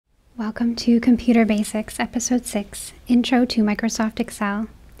Welcome to Computer Basics, Episode 6, Intro to Microsoft Excel.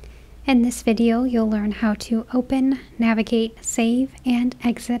 In this video, you'll learn how to open, navigate, save, and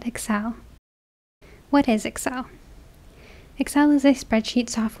exit Excel. What is Excel? Excel is a spreadsheet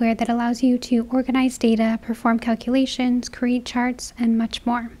software that allows you to organize data, perform calculations, create charts, and much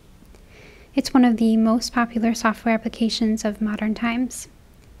more. It's one of the most popular software applications of modern times.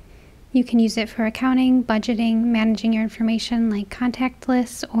 You can use it for accounting, budgeting, managing your information like contact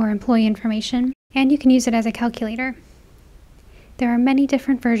lists or employee information, and you can use it as a calculator. There are many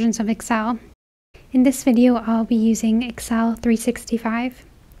different versions of Excel. In this video, I'll be using Excel 365.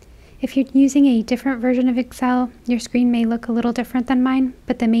 If you're using a different version of Excel, your screen may look a little different than mine,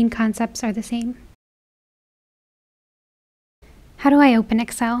 but the main concepts are the same. How do I open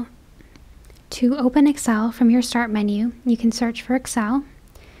Excel? To open Excel from your Start menu, you can search for Excel,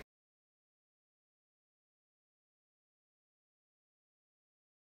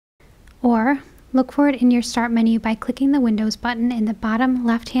 or look for it in your Start menu by clicking the Windows button in the bottom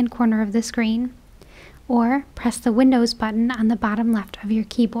left-hand corner of the screen, or press the Windows button on the bottom left of your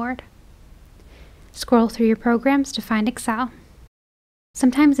keyboard. Scroll through your programs to find Excel.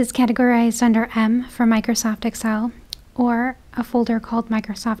 Sometimes it's categorized under M for Microsoft Excel, or a folder called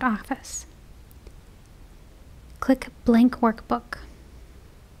Microsoft Office. Click Blank Workbook.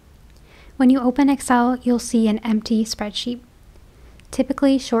 When you open Excel, you'll see an empty spreadsheet,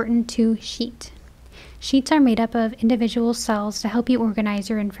 typically shortened to sheet. Sheets are made up of individual cells to help you organize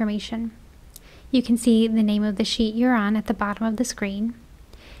your information. You can see the name of the sheet you're on at the bottom of the screen.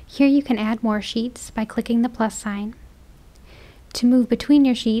 Here you can add more sheets by clicking the plus sign. To move between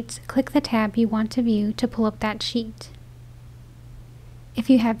your sheets, click the tab you want to view to pull up that sheet. If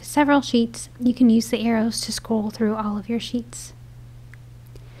you have several sheets, you can use the arrows to scroll through all of your sheets.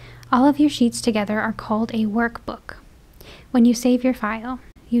 All of your sheets together are called a workbook. When you save your file,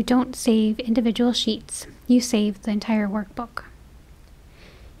 you don't save individual sheets, you save the entire workbook.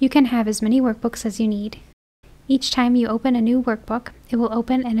 You can have as many workbooks as you need. Each time you open a new workbook, it will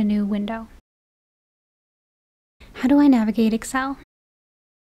open in a new window. How do I navigate Excel?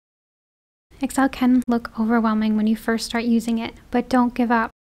 Excel can look overwhelming when you first start using it, but don't give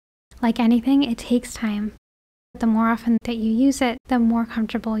up. Like anything, it takes time. The more often that you use it, the more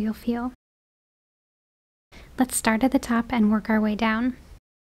comfortable you'll feel. Let's start at the top and work our way down.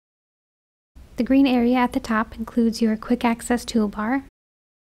 The green area at the top includes your Quick Access toolbar,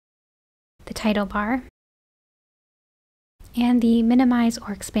 the title bar, and the Minimize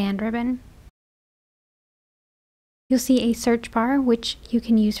or Expand ribbon. You'll see a search bar which you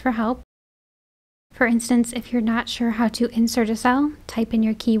can use for help. For instance, if you're not sure how to insert a cell, type in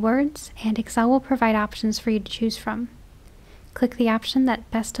your keywords and Excel will provide options for you to choose from. Click the option that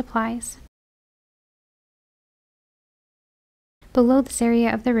best applies. Below this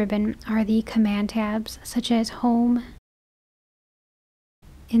area of the ribbon are the command tabs such as Home,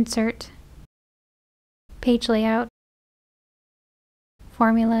 Insert, Page Layout,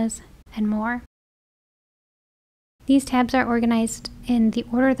 Formulas, and more. These tabs are organized in the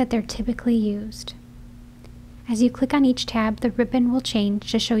order that they're typically used. As you click on each tab, the ribbon will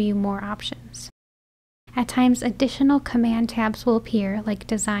change to show you more options. At times, additional command tabs will appear, like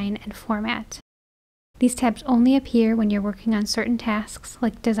Design and Format. These tabs only appear when you're working on certain tasks,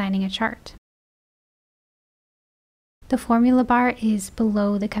 like designing a chart. The Formula bar is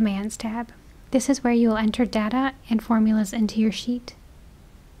below the Commands tab. This is where you will enter data and formulas into your sheet.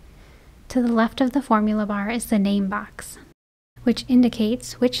 To the left of the Formula bar is the Name box, which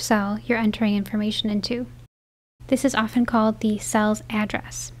indicates which cell you're entering information into. This is often called the cell's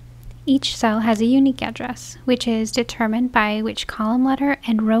address. Each cell has a unique address, which is determined by which column letter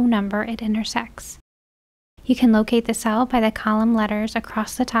and row number it intersects. You can locate the cell by the column letters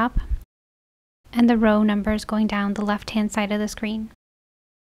across the top and the row numbers going down the left-hand side of the screen.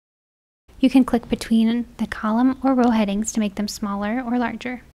 You can click between the column or row headings to make them smaller or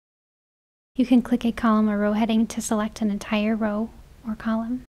larger. You can click a column or row heading to select an entire row or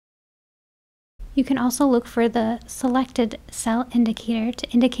column. You can also look for the selected cell indicator to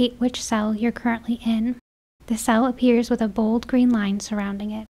indicate which cell you're currently in. The cell appears with a bold green line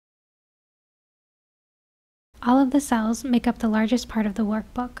surrounding it. All of the cells make up the largest part of the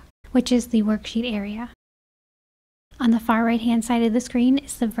workbook, which is the worksheet area. On the far right-hand side of the screen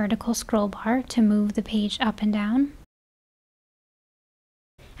is the vertical scroll bar to move the page up and down.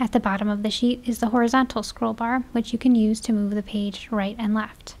 At the bottom of the sheet is the horizontal scroll bar, which you can use to move the page right and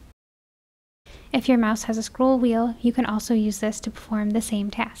left. If your mouse has a scroll wheel, you can also use this to perform the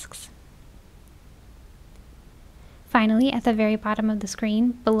same tasks. Finally, at the very bottom of the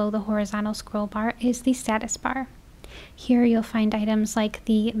screen, below the horizontal scroll bar, is the status bar. Here you'll find items like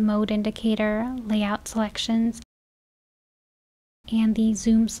the mode indicator, layout selections, and the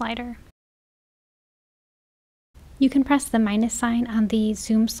zoom slider. You can press the minus sign on the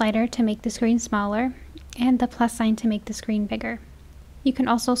zoom slider to make the screen smaller and the plus sign to make the screen bigger. You can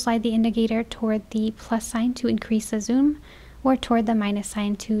also slide the indicator toward the plus sign to increase the zoom or toward the minus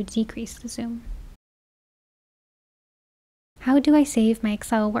sign to decrease the zoom. How do I save my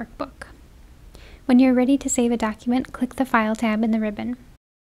Excel workbook? When you're ready to save a document, click the File tab in the ribbon.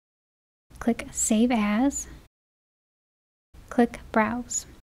 Click Save As. Click Browse.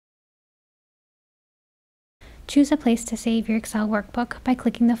 Choose a place to save your Excel workbook by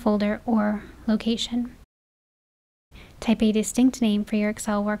clicking the folder or location. Type a distinct name for your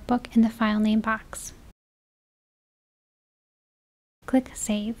Excel workbook in the file name box. Click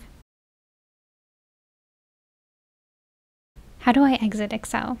Save. How do I exit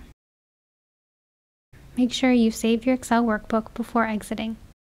Excel? Make sure you've saved your Excel workbook before exiting.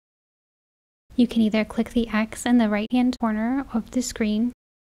 You can either click the X in the right-hand corner of the screen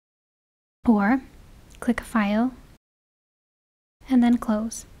or click File and then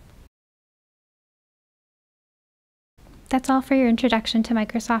Close. That's all for your introduction to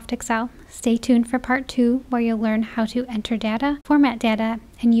Microsoft Excel. Stay tuned for part 2, where you'll learn how to enter data, format data,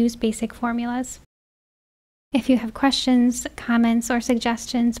 and use basic formulas. If you have questions, comments, or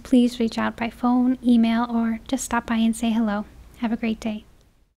suggestions, please reach out by phone, email, or just stop by and say hello. Have a great day.